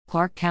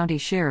Clarke County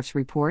Sheriff's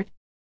Report.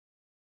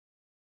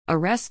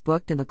 Arrests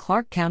booked in the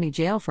Clarke County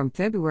Jail from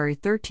February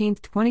 13,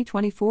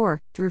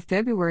 2024 through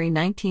February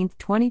 19,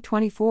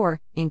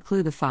 2024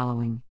 include the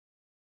following.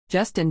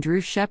 Justin Drew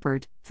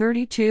Shepard,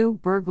 32,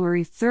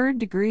 burglary 3rd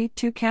degree,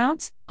 2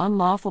 counts,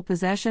 unlawful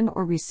possession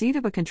or receipt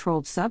of a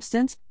controlled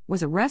substance,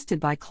 was arrested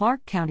by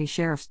Clarke County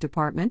Sheriff's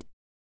Department.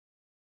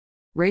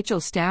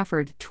 Rachel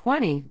Stafford,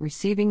 20,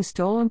 receiving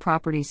stolen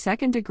property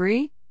 2nd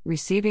degree,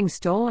 receiving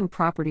stolen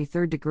property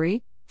 3rd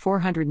degree,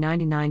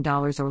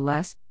 $499 or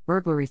less,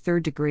 burglary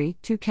 3rd degree,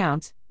 2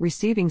 counts,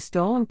 receiving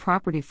stolen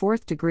property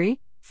 4th degree,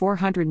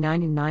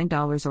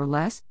 $499 or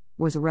less,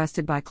 was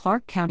arrested by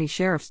Clarke County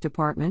Sheriff's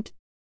Department.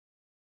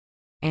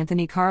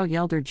 Anthony Carl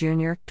Yelder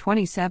Jr.,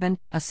 27,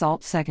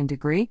 assault 2nd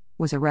degree,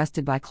 was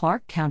arrested by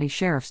Clarke County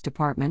Sheriff's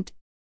Department.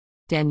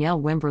 Danielle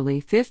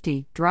Wimberly,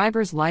 50,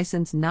 driver's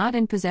license not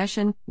in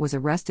possession, was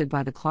arrested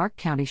by the Clarke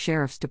County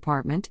Sheriff's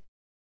Department.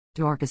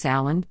 Dorcas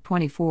Allen,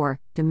 24,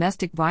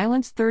 domestic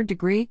violence 3rd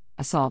degree,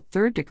 assault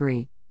 3rd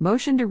degree,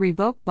 motion to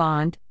revoke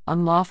bond,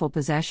 unlawful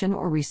possession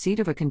or receipt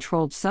of a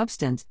controlled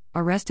substance,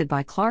 arrested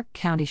by Clarke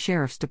County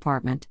Sheriff's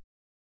Department.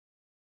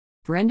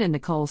 Brenda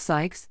Nicole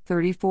Sykes,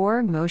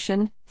 34,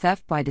 motion,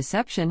 theft by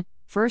deception,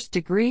 1st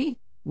degree,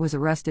 was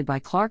arrested by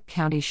Clarke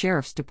County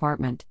Sheriff's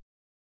Department.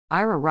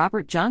 Ira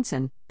Robert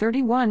Johnson,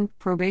 31,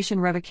 probation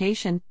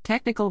revocation,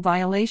 technical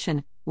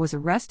violation, was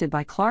arrested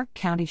by Clarke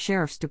County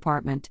Sheriff's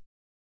Department.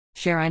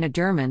 Sharina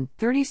Derman,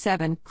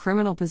 37,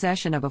 criminal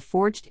possession of a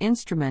forged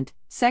instrument,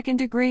 2nd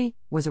degree,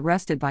 was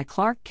arrested by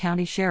Clarke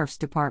County Sheriff's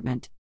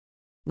Department.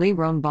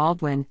 Lerone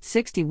Baldwin,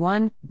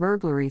 61,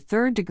 burglary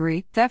 3rd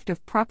degree, theft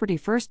of property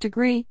 1st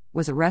degree,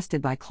 was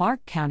arrested by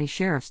Clarke County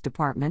Sheriff's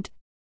Department.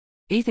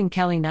 Ethan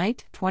Kelly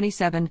Knight,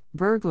 27,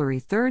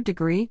 burglary 3rd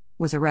degree,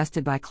 was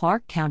arrested by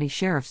Clarke County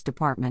Sheriff's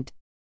Department.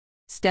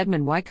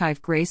 Stedman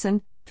Wyckoff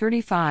Grayson,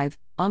 35,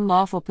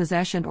 unlawful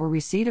possession or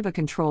receipt of a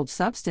controlled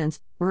substance,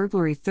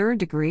 burglary 3rd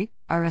degree,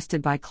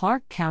 arrested by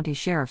Clarke County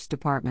Sheriff's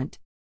Department.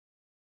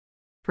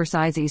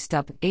 Persize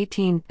Stupp,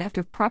 18, theft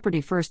of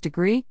property 1st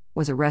degree,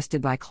 was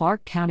arrested by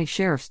Clarke County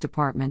Sheriff's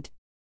Department.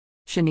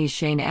 Shanice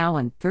Shane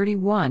Allen,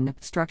 31,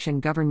 obstruction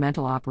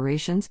governmental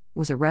operations,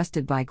 was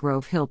arrested by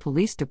Grove Hill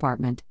Police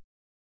Department.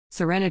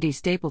 Serenity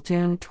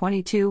Stapleton,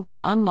 22,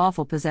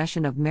 unlawful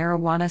possession of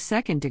marijuana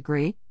 2nd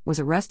degree, was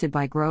arrested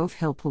by Grove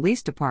Hill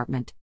Police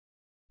Department.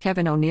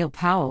 Kevin O'Neill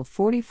Powell,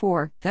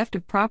 44, theft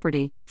of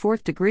property,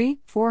 4th degree,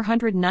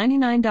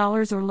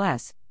 $499 or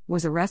less,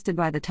 was arrested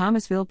by the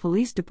Thomasville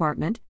Police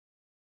Department.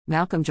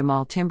 Malcolm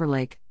Jamal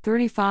Timberlake,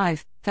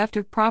 35, theft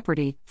of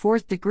property,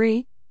 4th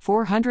degree,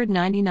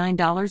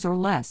 $499 or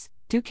less,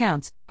 2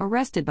 counts,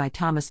 arrested by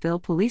Thomasville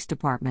Police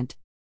Department.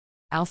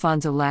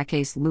 Alfonso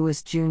Lacaze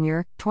Lewis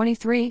Jr.,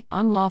 23,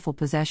 unlawful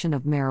possession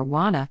of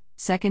marijuana,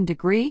 2nd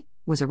degree,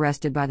 was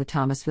arrested by the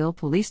Thomasville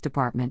Police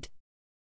Department.